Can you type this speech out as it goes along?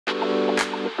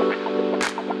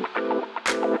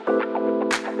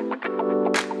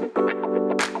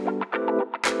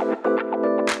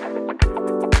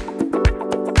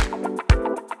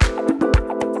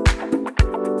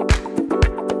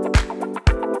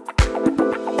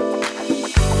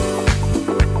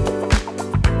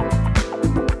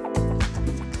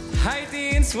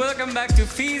guys! Welcome back to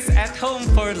Feast at Home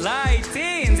for Light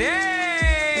Teens!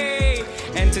 Yay!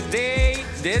 And today,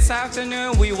 this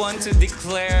afternoon, we want to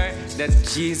declare that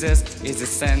Jesus is the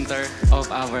center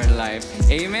of our life.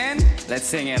 Amen? Let's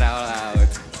sing it out loud.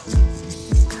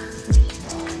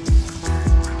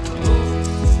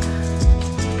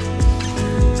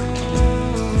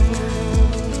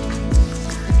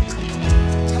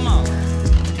 Come on.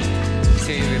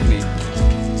 Say it with me.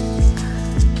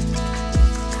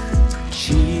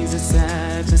 Jesus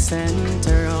at the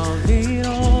center of it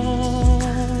all.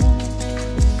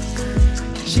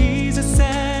 Jesus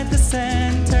at the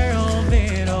center of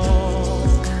it all.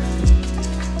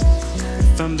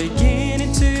 From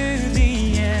beginning to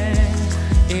the end,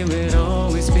 it will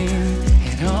always be,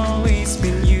 and always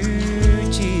been you,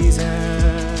 Jesus.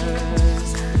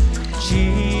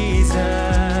 Jesus.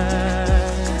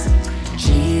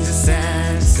 Jesus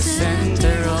at the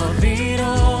center of it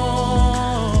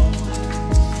all.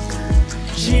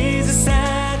 Jesus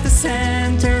at the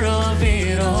center of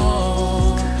it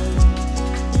all.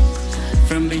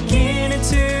 From beginning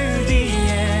to the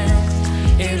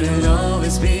end, it will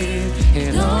always be,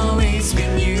 it'll always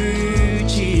been you,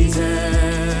 Jesus.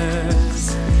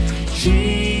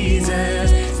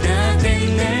 Jesus,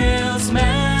 nothing else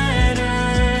matters.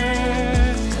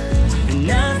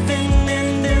 Nothing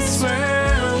in this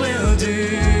world will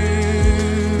do.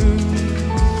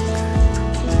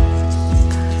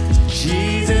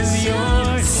 Jesus,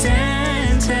 your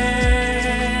center,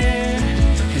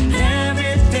 and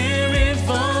everything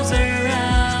revolves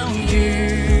around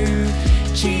you.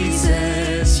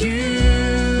 Jesus, you,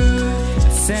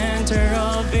 the center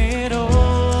of it all.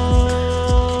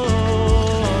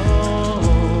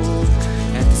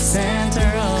 At the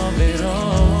center of it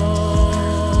all.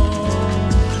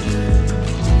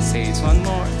 Say it one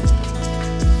more.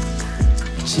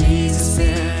 Jesus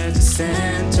at the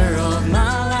center of my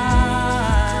life.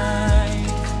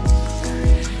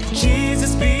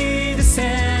 Jesus be the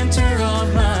center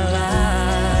of my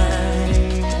life.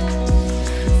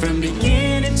 From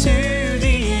beginning to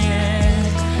the end,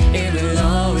 it will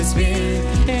always be,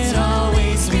 it's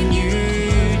always been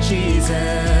you, Jesus.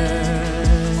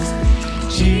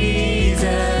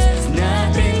 Jesus,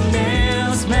 nothing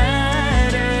else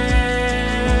matters,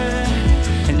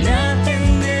 and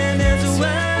nothing in this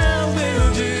world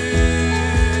will do.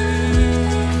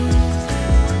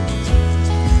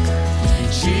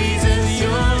 Jesus,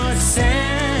 your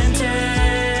center,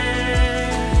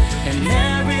 and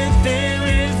everything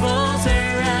revolves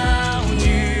around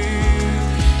you.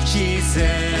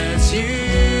 Jesus, you,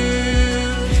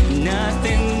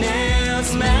 nothing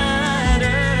else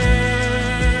matters,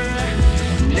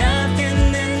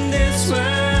 nothing in this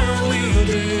world will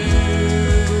do.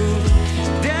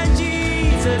 That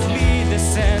Jesus be the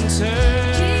center.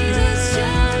 Jesus,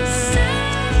 your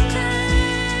center,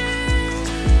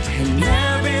 and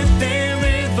everything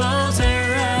revolves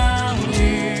around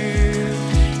you.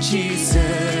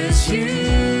 Jesus, you,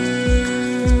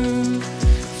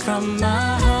 from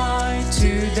my heart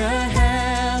to the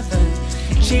heaven.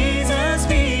 Jesus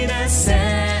be the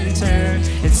center.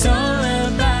 It's all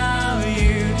about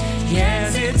you.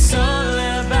 Yes, it's all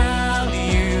about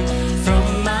you.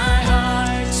 From my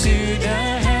heart to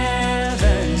the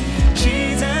heaven.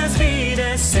 Jesus be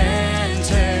the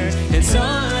center. It's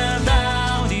all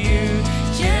about you.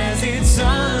 Yes, it's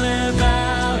all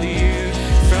about you.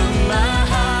 From my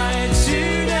heart to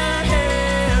the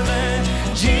heaven.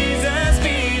 Jesus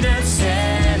be the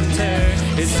center.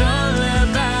 It's all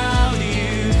about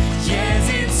you. Yes,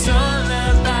 it's all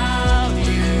about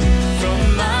you. From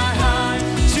my heart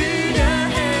to the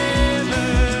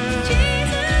heaven.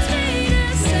 Jesus be the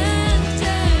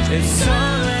center. It's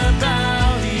all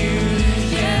about you.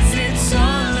 Yes, it's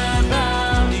all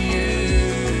about you.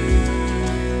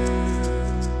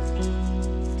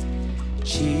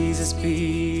 Jesus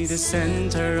be the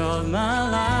center of my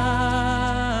life.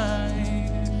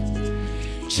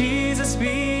 Jesus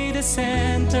be the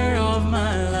center of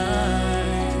my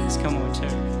life. Come on,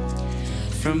 church.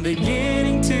 From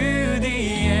beginning to the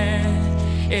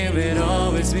end, it will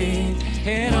always be,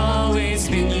 it always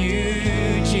been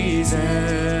you, Jesus.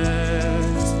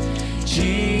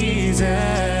 Jesus.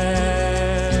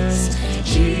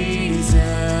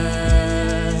 Jesus.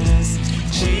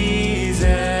 Jesus.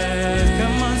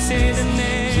 Come on, say the name.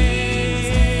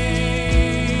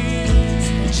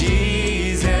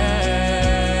 Jesus.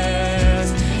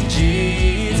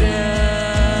 Jesus.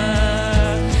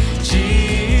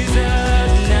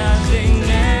 Jesus. Nothing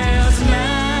else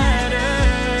matters.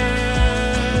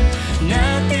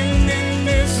 Nothing in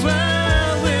this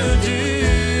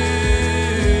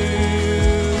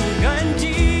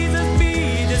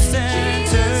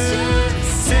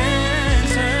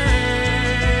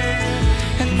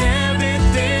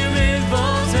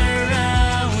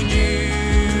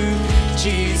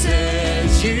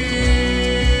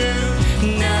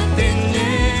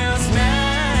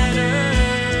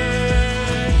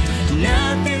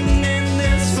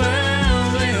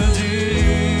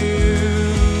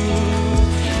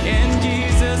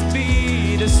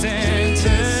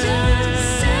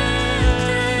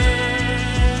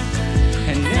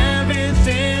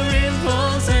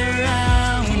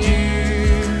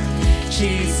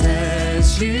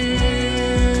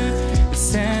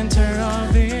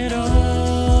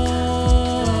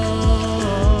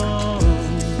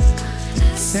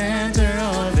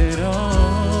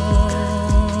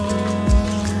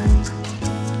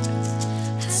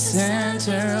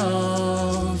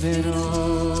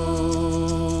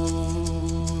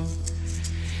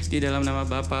Di dalam nama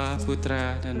Bapa,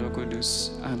 Putra, dan Roh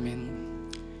Kudus. Amin.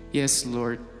 Yes,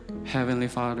 Lord,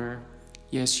 Heavenly Father,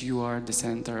 yes, you are the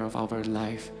center of our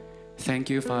life.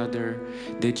 Thank you, Father,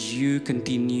 that you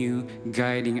continue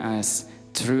guiding us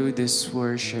through this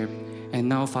worship.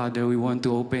 And now, Father, we want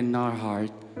to open our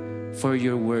heart for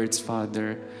your words,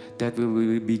 Father, that will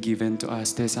be given to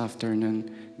us this afternoon.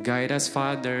 Guide us,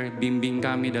 Father, bimbing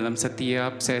kami dalam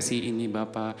setiap sesi ini,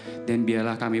 Bapa, dan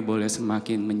biarlah kami boleh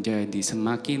semakin menjadi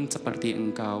semakin seperti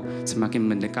Engkau, semakin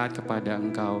mendekat kepada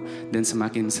Engkau, dan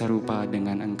semakin serupa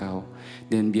dengan Engkau.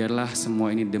 Dan biarlah semua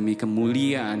ini demi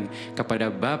kemuliaan kepada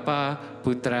Bapa,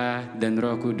 Putra, dan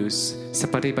Roh Kudus,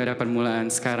 seperti pada permulaan,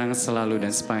 sekarang, selalu,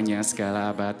 dan sepanjang segala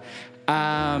abad.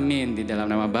 Amin. Di dalam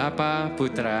nama Bapa,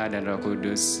 Putra, dan Roh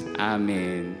Kudus.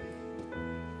 Amin.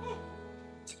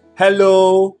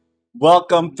 Hello,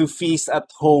 welcome to Feast at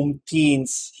Home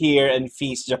Teens here in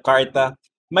Feast Jakarta.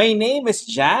 My name is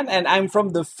Jan and I'm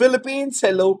from the Philippines.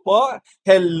 Hello po.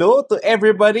 Hello to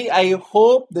everybody. I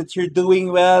hope that you're doing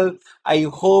well. I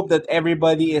hope that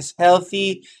everybody is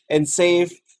healthy and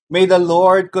safe. May the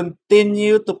Lord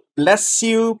continue to bless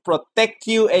you, protect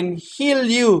you, and heal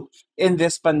you in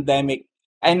this pandemic.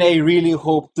 And I really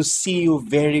hope to see you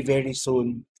very, very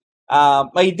soon.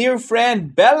 My dear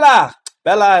friend Bella,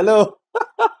 hello,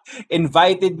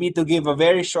 invited me to give a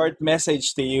very short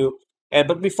message to you.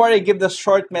 But before I give the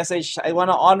short message, I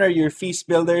want to honor your feast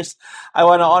builders. I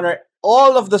want to honor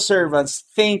all of the servants.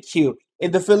 Thank you.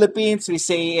 In the Philippines, we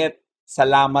say it,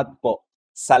 salamat po.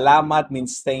 Salamat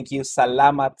means thank you.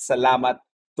 Salamat, salamat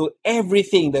to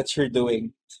everything that you're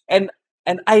doing. And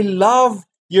I love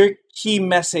your key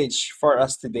message for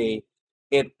us today.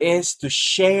 It is to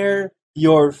share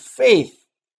your faith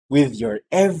with your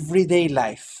everyday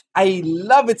life. I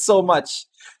love it so much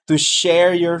to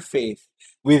share your faith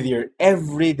with your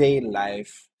everyday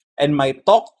life. And my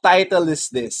talk title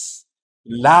is this,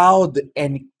 Loud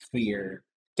and Clear.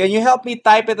 Can you help me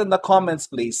type it in the comments,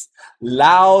 please?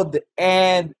 Loud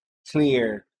and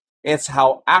clear. It's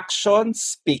how actions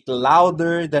speak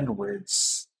louder than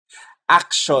words.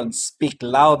 Actions speak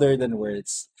louder than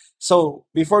words. So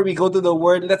before we go to the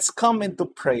word, let's come into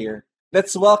prayer.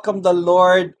 Let's welcome the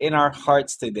Lord in our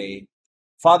hearts today.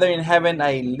 Father in heaven,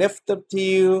 I lift up to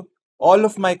you all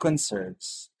of my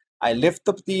concerns. I lift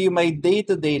up to you my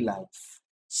day-to-day life.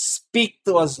 Speak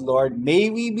to us, Lord. May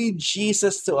we be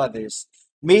Jesus to others.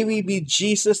 May we be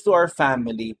Jesus to our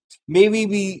family. May we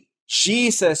be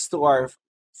Jesus to our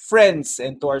friends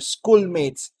and to our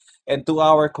schoolmates and to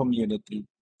our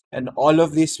community. And all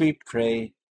of this we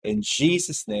pray in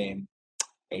Jesus' name.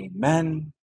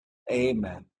 Amen.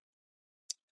 Amen.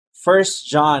 1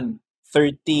 John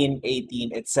 13:18,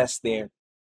 it says there,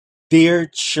 Dear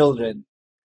children,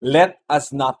 let us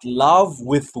not love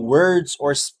with words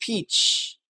or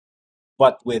speech,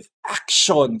 but with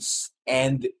actions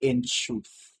and in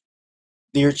truth.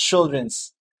 Dear children,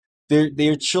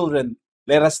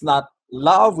 let us not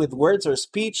love with words or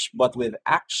speech, but with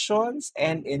actions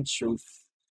and in truth.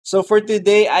 So for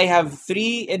today, I have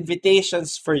 3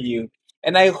 invitations for you.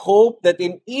 And I hope that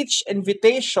in each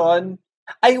invitation,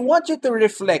 I want you to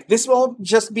reflect. This won't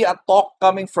just be a talk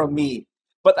coming from me,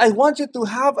 but I want you to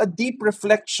have a deep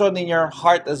reflection in your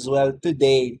heart as well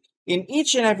today, in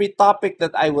each and every topic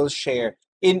that I will share,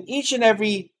 in each and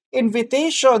every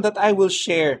invitation that I will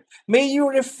share. May you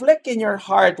reflect in your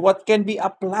heart what can be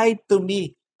applied to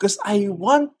me, because I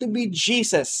want to be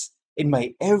Jesus in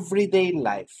my everyday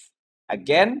life.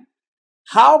 Again,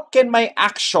 how can my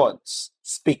actions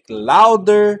speak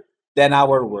louder than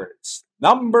our words?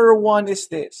 Number 1 is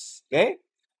this, okay?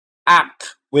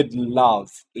 Act with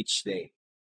love each day.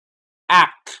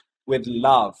 Act with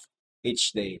love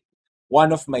each day.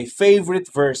 One of my favorite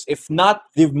verse, if not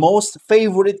the most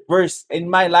favorite verse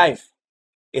in my life,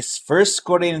 is 1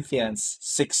 Corinthians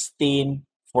 16:14.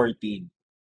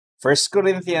 1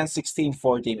 Corinthians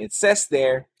 16:14. It says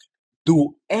there,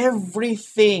 do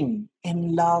everything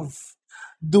in love.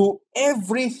 Do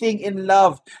everything in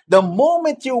love. The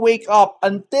moment you wake up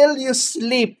until you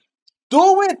sleep,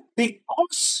 do it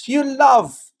because you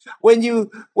love. When you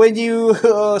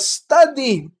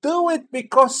study, do it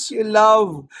because you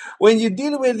love. When you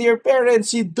deal with your parents,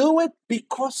 you do it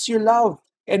because you love.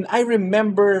 And I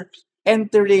remember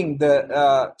entering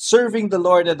serving the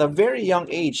Lord at a very young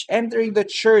age, entering the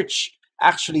church,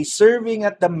 actually serving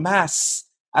at the mass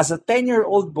as a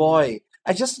 10-year-old boy.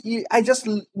 I just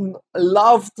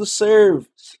love to serve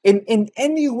in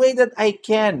any way that I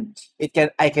can.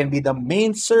 I can be the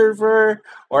main server,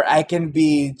 or I can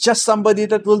be just somebody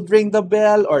that will ring the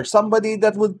bell, or somebody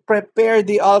that would prepare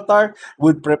the altar,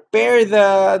 would prepare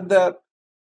the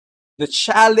the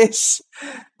chalice.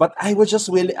 But I was just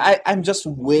willing. I'm just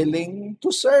willing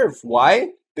to serve.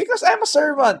 Why? Because I'm a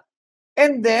servant.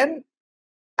 And then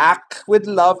act with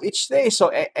love each day. So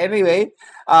anyway,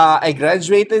 I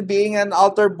graduated being an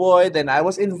altar boy. Then I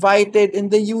was invited in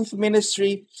the youth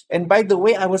ministry. And by the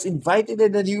way, I was invited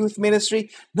in the youth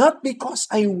ministry not because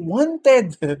I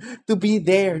wanted to be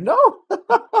there. No,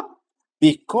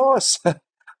 because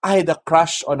I had a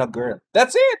crush on a girl.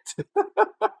 That's it.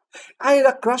 I had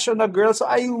a crush on a girl, so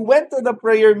I went to the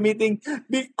prayer meeting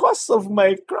because of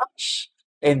my crush.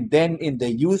 And then in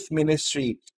the youth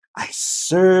ministry, I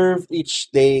serve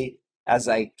each day as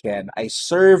I can. I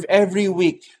serve every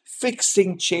week,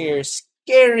 fixing chairs,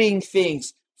 carrying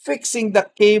things, fixing the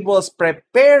cables,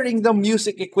 preparing the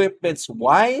music equipments.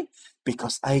 Why?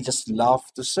 Because I just love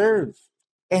to serve.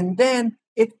 And then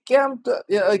it came to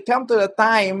the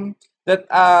time that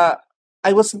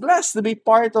I was blessed to be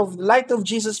part of Light of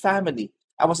Jesus family.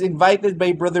 I was invited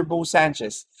by Brother Bo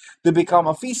Sanchez to become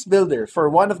a feast builder for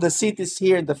one of the cities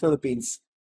here in the Philippines.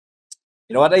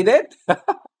 You know what I did?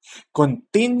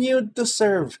 Continued to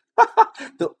serve,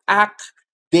 to act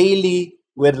daily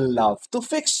with love, to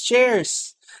fix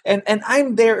chairs. And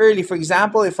I'm there early. For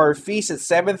example, if our feast is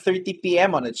 7:30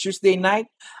 p.m. on a Tuesday night,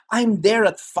 I'm there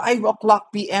at 5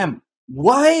 o'clock p.m.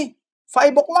 Why?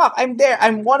 5 o'clock. I'm there.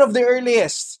 I'm one of the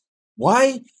earliest.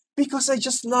 Why? Because I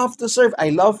just love to serve. I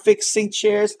love fixing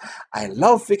chairs. I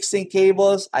love fixing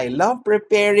cables. I love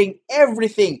preparing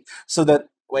everything so that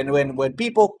when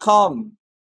people come,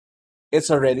 it's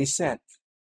already set.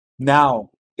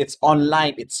 Now it's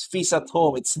online, it's feast at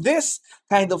home, it's this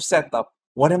kind of setup.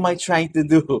 What am I trying to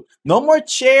do? No more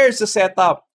chairs to set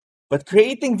up, but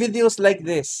creating videos like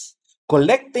this,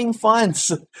 collecting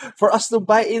funds for us to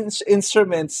buy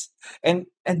instruments and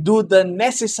do the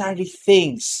necessary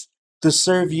things to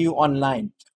serve you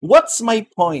online. What's my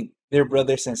point, dear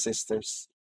brothers and sisters?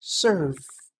 Serve.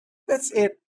 That's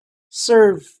it.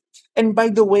 Serve. And by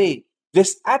the way,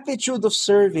 this attitude of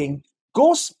serving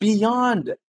goes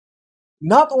beyond,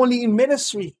 not only in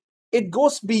ministry, it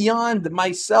goes beyond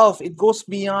myself, it goes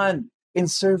beyond in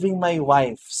serving my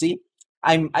wife. See,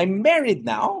 I'm married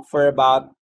now for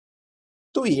about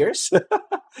 2 years,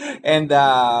 and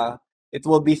it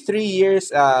will be 3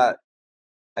 years. I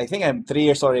think I'm 3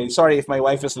 years already. Sorry if my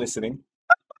wife is listening.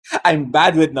 I'm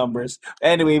bad with numbers.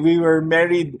 Anyway, we were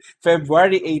married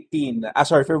February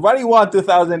 1,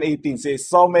 2018. Say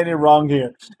so many wrong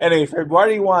here. Anyway,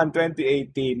 February 1,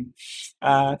 2018.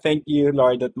 Thank you,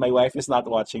 Lord, that my wife is not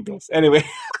watching this. Anyway,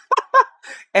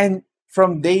 and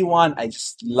from day one, I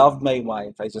just loved my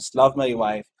wife. I just love my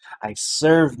wife. I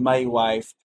served my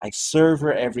wife. I serve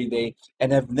her every day,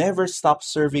 and I've never stopped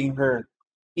serving her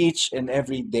each and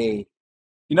every day.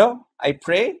 I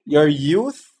pray your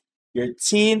youth, your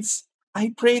teens,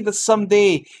 I pray that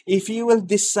someday, if you will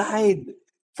decide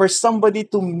for somebody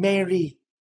to marry,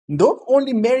 don't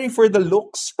only marry for the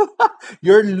looks.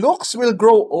 Your looks will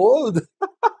grow old,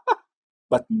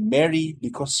 but marry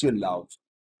because you love.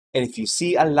 And if you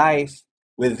see a life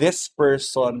with this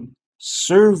person,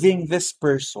 serving this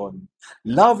person,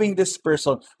 loving this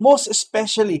person, most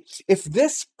especially if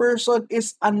this person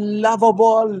is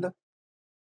unlovable,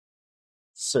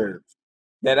 serve.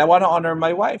 Then I want to honor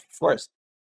my wife, of course.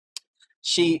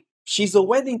 She's a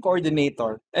wedding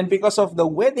coordinator, and because of the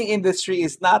wedding industry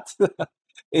is not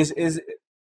is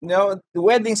the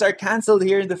weddings are canceled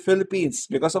here in the Philippines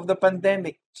because of the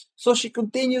pandemic. So she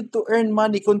continued to earn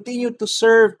money, continued to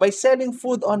serve by selling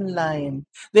food online.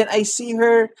 Then I see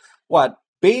her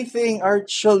bathing our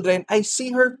children. I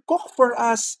see her cook for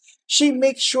us. She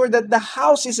makes sure that the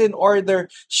house is in order.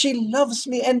 She loves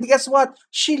me, and guess what?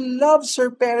 She loves her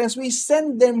parents. We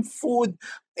send them food.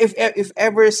 If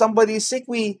ever somebody is sick,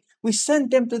 we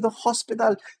send them to the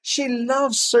hospital. She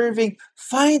loves serving.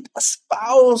 Find a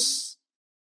spouse.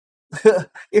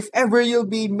 If ever you'll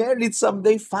be married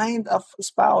someday, find a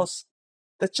spouse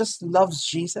that just loves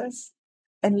Jesus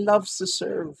and loves to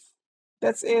serve.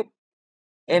 That's it.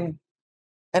 And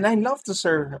and I love to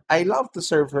serve her. I love to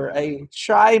serve her. I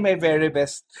try my very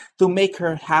best to make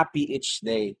her happy each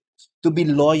day, to be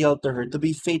loyal to her, to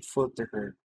be faithful to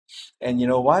her. And you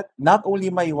know what? Not only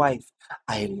my wife,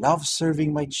 I love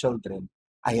serving my children.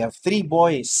 I have three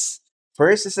boys.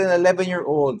 First is an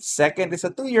 11-year-old. Second is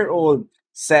a 2-year-old.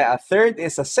 A third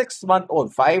is a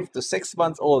 6-month-old, 5 to 6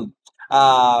 months old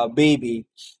baby.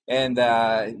 And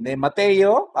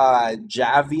Mateo,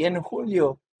 Javi, and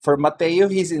Julio. For Mateo,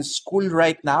 he's in school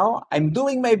right now. I'm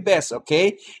doing my best,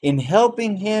 okay, in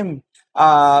helping him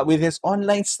with his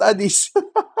online studies.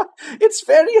 It's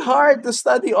very hard to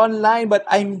study online, but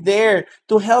I'm there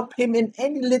to help him in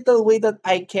any little way that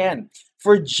I can.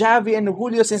 For Javi and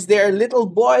Julio, since they are little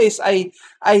boys,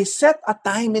 I set a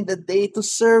time in the day to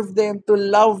serve them, to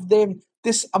love them.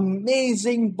 These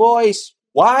amazing boys.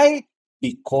 Why?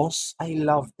 Because I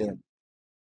love them.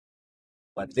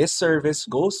 But this service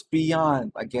goes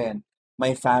beyond, again,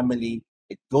 my family.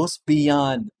 It goes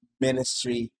beyond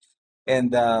ministry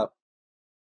and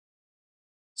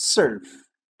serve.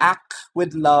 Act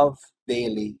with love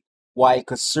daily. Why?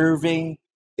 Because serving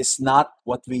is not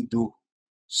what we do,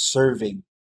 serving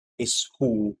is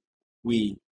who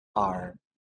we are.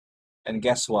 And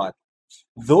guess what?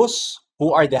 Those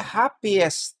who are the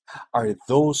happiest are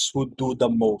those who do the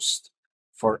most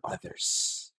for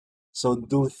others. So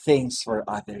do things for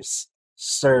others.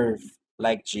 Serve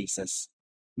like Jesus.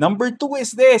 Number two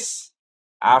is this.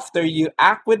 After you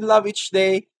act with love each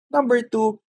day, number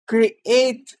two,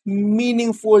 create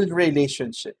meaningful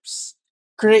relationships.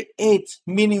 Create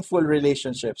meaningful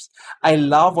relationships. I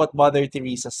love what Mother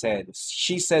Teresa said.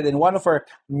 She said in one of her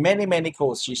many, many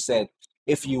quotes, she said,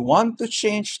 if you want to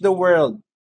change the world,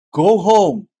 go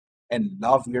home and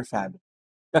love your family.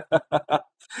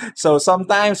 So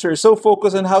sometimes we're so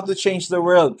focused on how to change the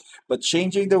world, but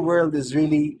changing the world is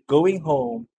really going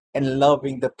home and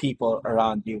loving the people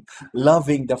around you,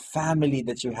 loving the family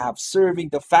that you have, serving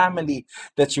the family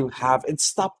that you have, and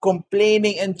stop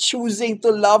complaining and choosing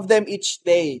to love them each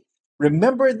day.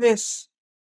 Remember this,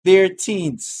 dear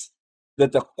teens,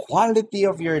 that the quality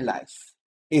of your life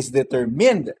is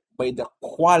determined by the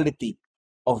quality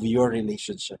of your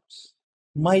relationships.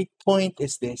 My point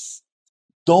is this: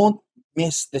 don't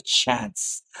miss the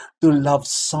chance to love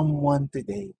someone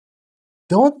today.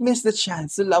 Don't miss the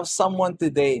chance to love someone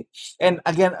today. And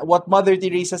again, what Mother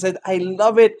Teresa said, I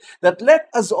love it, that let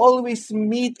us always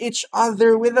meet each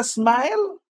other with a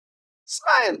smile.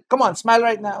 Smile. Come on, smile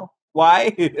right now.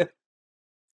 Why?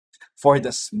 For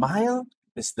the smile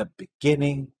is the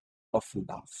beginning of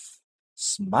love.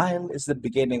 Smile is the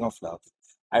beginning of love.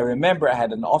 I remember I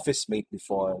had an office mate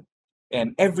before,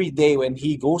 and every day when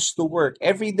he goes to work,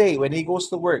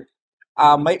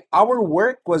 my our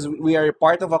work was, we are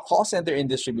part of a call center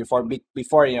industry before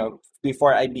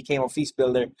I became a feast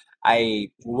builder.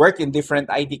 I worked in different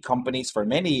IT companies for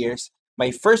many years.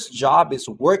 My first job is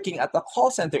working at the call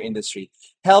center industry,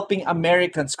 helping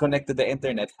Americans connect to the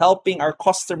internet, helping our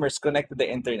customers connect to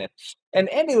the internet. And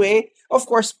anyway, of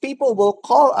course, people will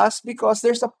call us because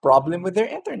there's a problem with their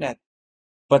internet.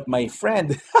 But my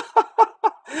friend,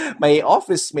 my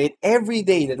office mate, every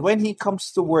day that when he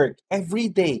comes to work, every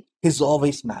day, he's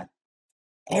always mad.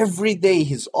 Every day,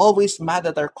 he's always mad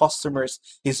at our customers.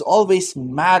 He's always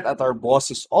mad at our boss.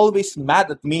 He's always mad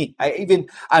at me.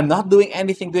 I'm not doing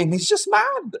anything to him. He's just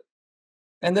mad.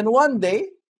 And then one day,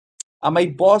 my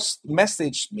boss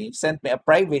messaged me, sent me a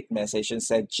private message and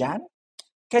said, Jan,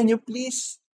 can you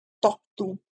please talk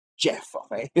to Jeff?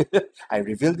 Okay. I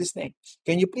revealed his name.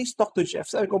 Can you please talk to Jeff?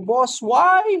 So I go, boss,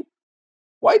 why?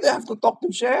 Why do I have to talk to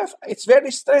Jeff? It's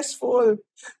very stressful.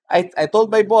 I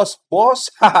told my boss,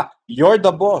 haha, you're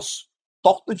the boss.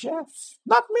 Talk to Jeff,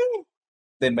 not me.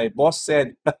 Then my boss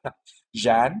said,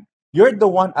 Jan, you're the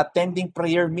one attending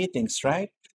prayer meetings,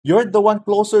 right? You're the one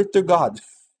closer to God.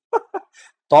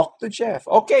 Talk to Jeff.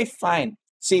 Okay, fine.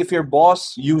 See, if your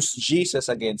boss used Jesus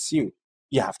against you,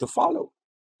 you have to follow.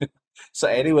 So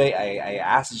anyway, I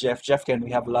asked Jeff, can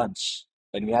we have lunch?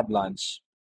 When we have lunch,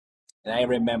 and I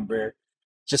remember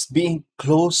just being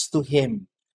close to him,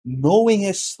 knowing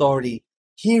his story,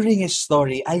 hearing his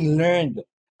story. I learned.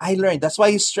 That's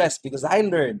why he's stressed, because I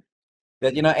learned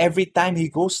that, every time he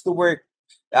goes to work,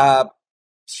 uh,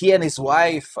 he and his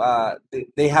wife,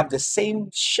 they have the same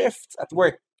shift at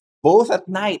work, both at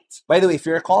night. By the way, if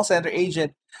you're a call center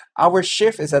agent, our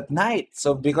shift is at night.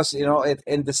 So because,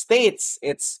 in the States,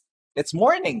 it's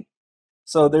morning.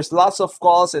 So there's lots of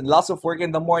calls and lots of work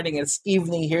in the morning, and it's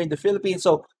evening here in the Philippines.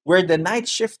 So we're the night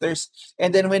shifters.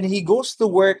 And then when he goes to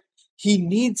work, he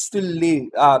needs to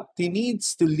leave. He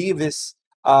needs to leave his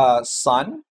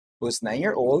son, who's 9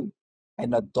 years old,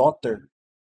 and a daughter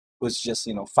who's just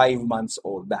 5 months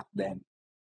old back then.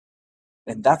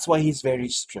 And that's why he's very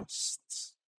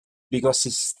stressed, because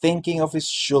he's thinking of his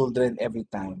children every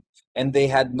time. And they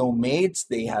had no maids,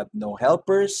 they had no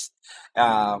helpers.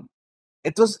 Um,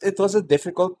 it was a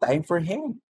difficult time for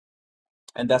him.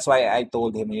 And that's why I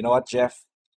told him, you know what, Jeff,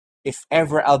 if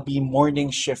ever I'll be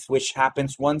morning shift, which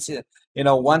happens once in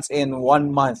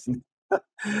 1 month,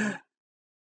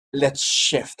 let's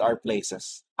shift our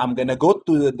places. I'm gonna go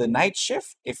to the night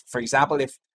shift. If, for example,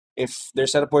 if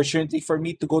there's an opportunity for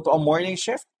me to go to a morning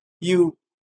shift, you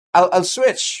I'll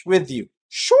switch with you.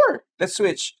 Sure, let's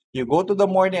switch. You go to the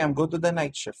morning, I'm go to the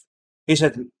night shift. He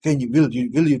said, "Can you will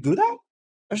you do that?"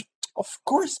 I said, Of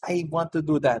course, I want to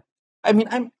do that. I mean,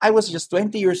 I was just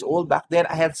 20 years old back then.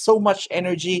 I had so much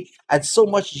energy, I had so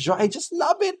much joy. I just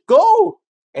love it. Go.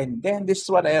 And then this is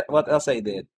what else I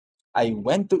did. I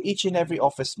went to each and every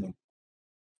office mate,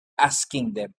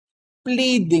 asking them,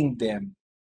 pleading them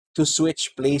to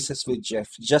switch places with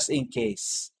Jeff just in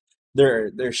case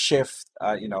their shift,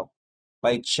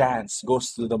 by chance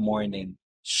goes to the morning.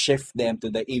 Shift them to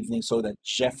the evening so that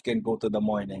Jeff can go to the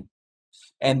morning.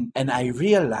 And I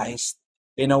realized,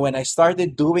 when I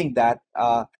started doing that,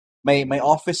 my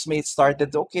office mates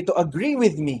started to agree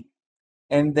with me.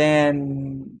 And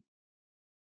then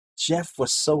Jeff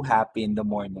was so happy in the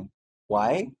morning.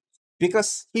 Why?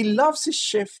 Because he loves his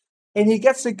shift and he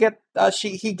gets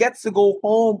to go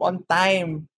home on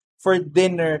time for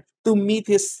dinner to meet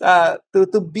his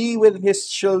to be with his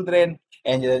children.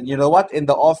 And you know what? In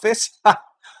the office,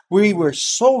 we were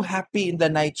so happy in the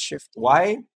night shift.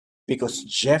 Why? Because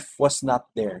Jeff was not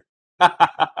there.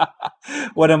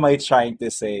 What am I trying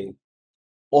to say?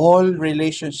 All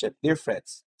relationship, dear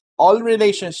friends, all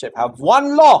relationship have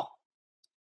one law.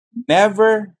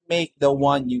 Never make the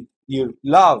one you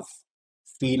love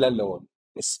feel alone,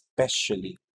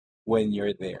 especially when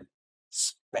you're there.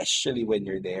 Especially when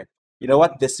you're there. You know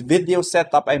what? This video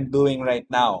setup I'm doing right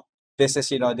now.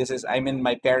 I'm in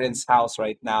my parents' house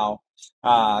right now.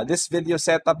 This video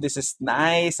setup, this is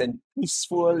nice and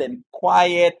peaceful and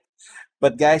quiet.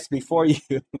 But guys, before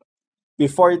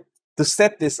to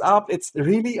set this up, it's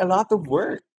really a lot of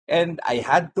work. And I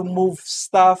had to move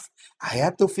stuff. I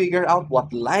had to figure out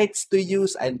what lights to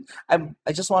use. And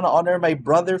I just want to honor my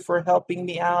brother for helping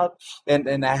me out.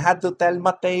 And I had to tell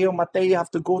Mateo, you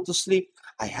have to go to sleep.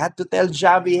 I had to tell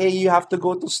Javi, hey, you have to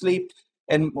go to sleep.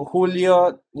 And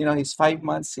Julio, he's 5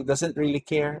 months. He doesn't really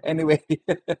care. Anyway,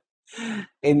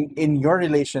 in your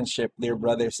relationship, dear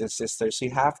brothers and sisters,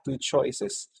 you have two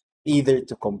choices: either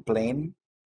to complain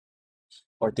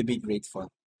or to be grateful.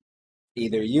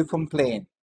 Either you complain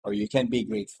or you can be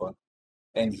grateful.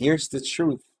 And here's the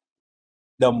truth: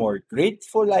 the more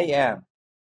grateful I am,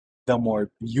 the more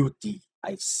beauty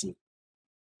I see.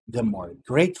 The more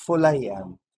grateful I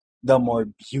am, the more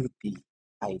beauty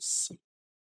I see.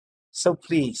 So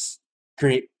please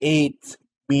create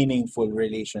meaningful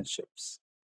relationships.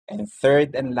 And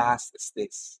third and last is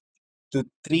this: to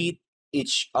treat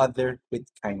each other with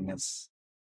kindness.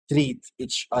 Treat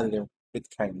each other with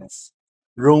kindness.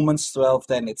 Romans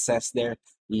 12:10, it says there,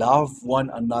 love one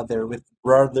another with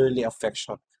brotherly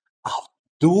affection.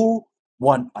 Outdo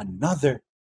one another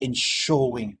in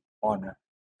showing honor.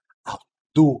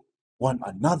 Outdo one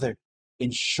another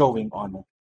in showing honor.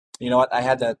 You know what? I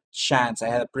had a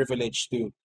privilege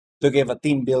to give a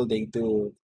team building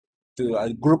to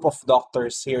a group of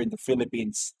doctors here in the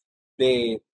Philippines.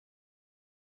 They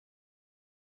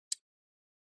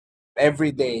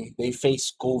every day they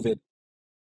face COVID.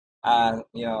 uh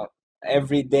you know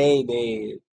every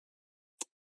day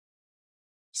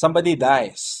somebody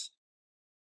dies,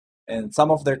 and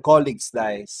some of their colleagues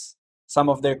dies, some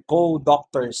of their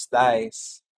co-doctors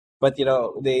dies, but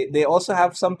they also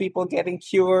have some people getting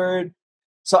cured.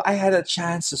 So I had a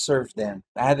chance to serve them.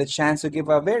 I had a chance to give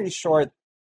a very short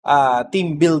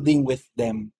team building with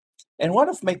them. And one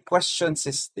of my questions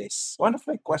is,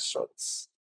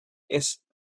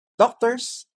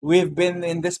 doctors, we've been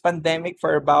in this pandemic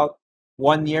for about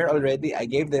 1 year already. I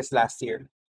gave this last year.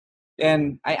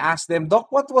 And I asked them,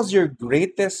 Doc, what was your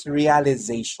greatest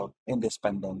realization in this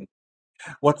pandemic?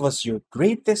 What was your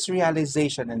greatest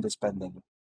realization in this pandemic?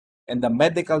 And the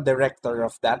medical director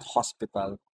of that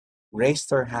hospital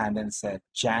raised her hand and said,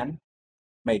 Jan,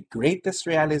 my greatest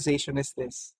realization is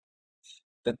this: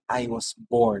 that I was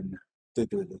born to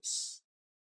do this.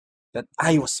 That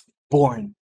I was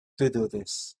born to do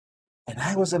this. And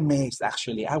I was amazed,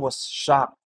 actually. I was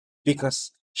shocked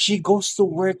because she goes to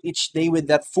work each day with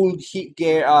that full heat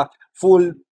gear,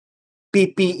 full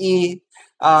PPE,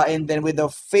 and then with a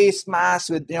face mask,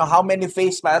 with how many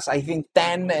face masks? I think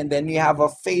 10, and then you have a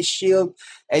face shield,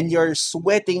 and you're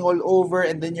sweating all over,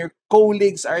 and then your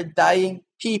colleagues are dying,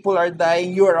 people are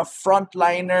dying, you're a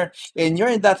frontliner, and you're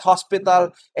in that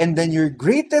hospital, and then your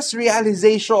greatest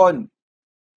realization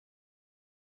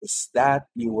is that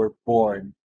you were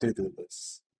born to do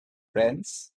this.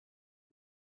 Friends,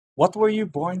 what were you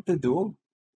born to do?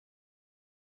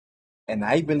 And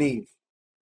I believe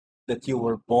that you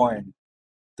were born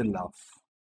to love.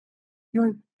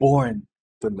 You're born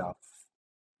to love.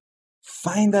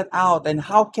 Find that out. And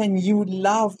how can you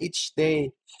love each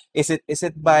day? Is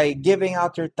it by giving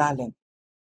out your talent?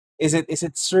 Is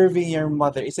it serving your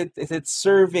mother? Is it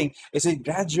serving? Is it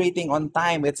graduating on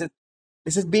time? Is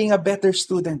it being a better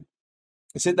student?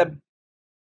 Is it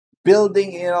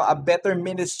building, a better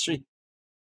ministry.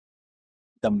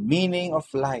 The meaning of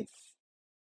life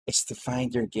is to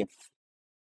find your gift.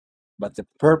 But the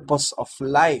purpose of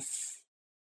life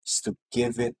is to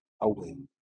give it away.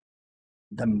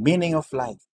 The meaning of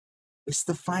life is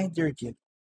to find your gift.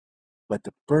 But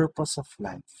the purpose of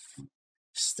life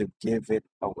is to give it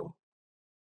away.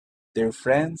 Dear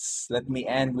friends, let me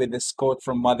end with this quote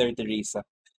from Mother Teresa,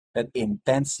 that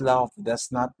intense love does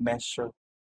not measure,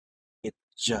 it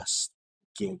just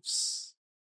gives.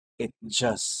 It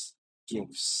just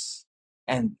gives.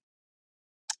 And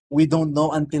we don't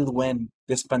know until when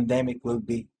this pandemic will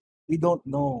be. We don't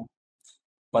know.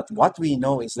 But what we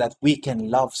know is that we can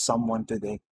love someone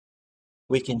today.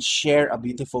 We can share a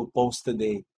beautiful post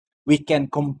today. We can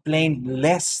complain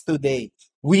less today.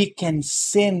 We can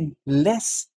sin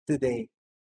less today.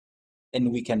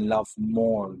 And we can love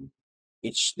more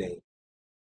each day.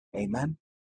 Amen.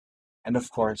 And of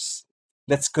course,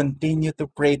 let's continue to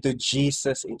pray to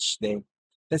Jesus each day.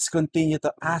 Let's continue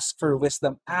to ask for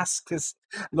wisdom. Ask us,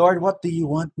 Lord, what do you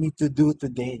want me to do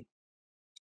today?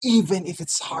 Even if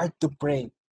it's hard to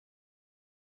pray.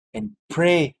 And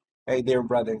pray, my dear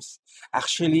brothers.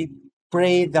 Actually,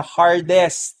 pray the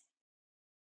hardest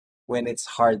when it's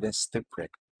hardest to pray.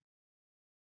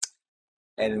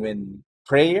 And when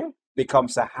prayer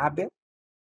becomes a habit,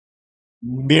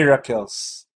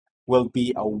 miracles will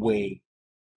be a way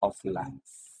of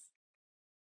life.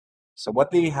 So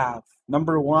what do you have?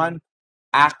 Number 1,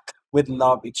 act with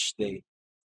love each day.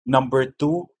 Number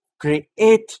 2,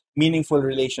 create meaningful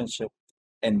relationship.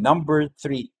 And number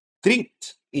 3,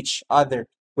 treat each other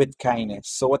with kindness.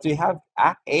 So what do we have?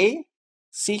 A,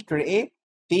 C, create,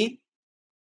 T,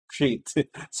 treat.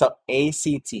 So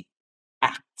ACT,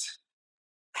 act.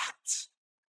 Act.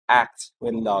 Act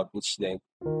with love each day.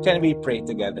 Can we pray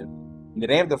together? In the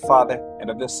name of the Father, and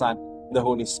of the Son, and the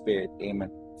Holy Spirit.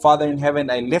 Amen. Father in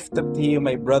heaven, I lift up to you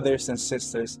my brothers and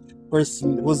sisters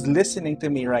who's listening to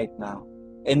me right now.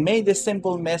 And may this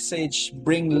simple message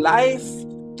bring life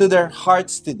to their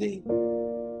hearts today.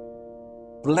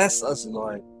 Bless us,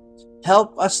 Lord.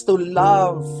 Help us to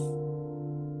love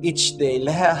each day.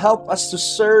 Help us to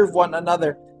serve one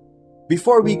another.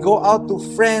 Before we go out to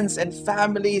friends and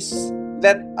families,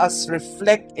 let us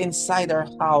reflect inside our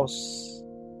house.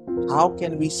 How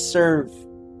can we serve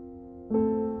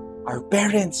our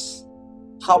parents?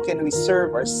 How can we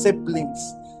serve our siblings?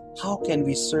 How can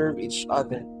we serve each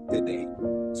other today?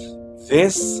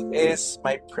 This is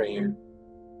my prayer.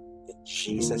 In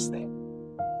Jesus' name.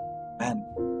 Amen.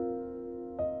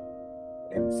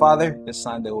 And Father, the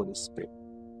Son, the Holy Spirit.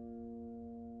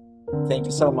 Thank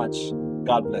you so much.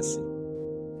 God bless you.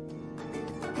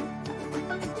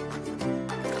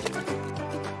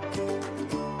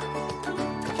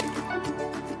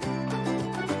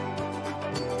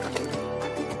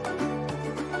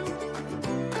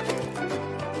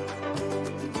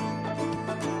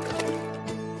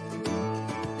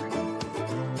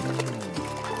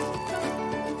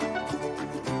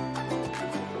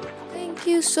 Thank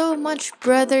you so much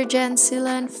Brother Jan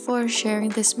Silan for sharing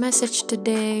this message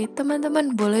today.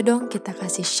 Teman-teman boleh dong kita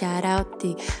kasih shout out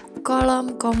di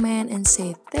kolom komen and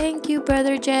say thank you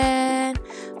Brother Jan.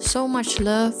 So much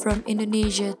love from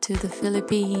Indonesia to the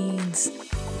Philippines.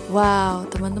 Wow,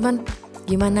 teman-teman,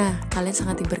 gimana? Kalian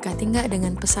sangat diberkati nggak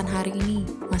dengan pesan hari ini?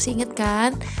 Masih ingat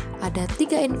kan? Ada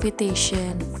 3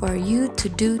 invitation for you to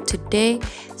do today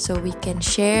so we can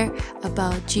share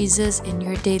about Jesus in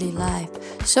your daily life.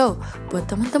 So, buat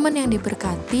teman-teman yang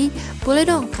diberkati, boleh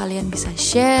dong kalian bisa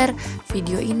share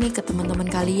video ini ke teman-teman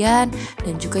kalian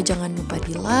dan juga jangan lupa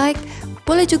di like.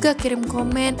 Boleh juga kirim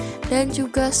komen dan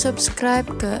juga subscribe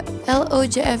ke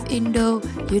LOJF Indo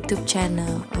YouTube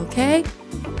channel, oke?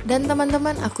 Dan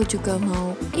teman-teman, aku juga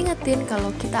mau ingetin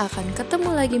kalau kita akan ketemu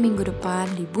lagi minggu depan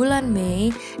di bulan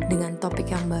Mei dengan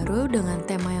topik yang baru, dengan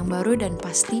tema yang baru, dan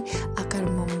pasti akan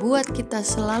membuat kita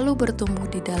selalu bertumbuh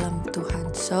di dalam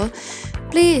Tuhan. So,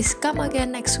 please come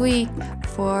again next week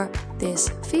for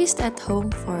this feast at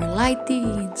home for light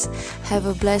teens. Have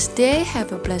a blessed day,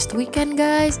 have a blessed weekend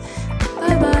guys.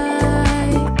 Bye-bye.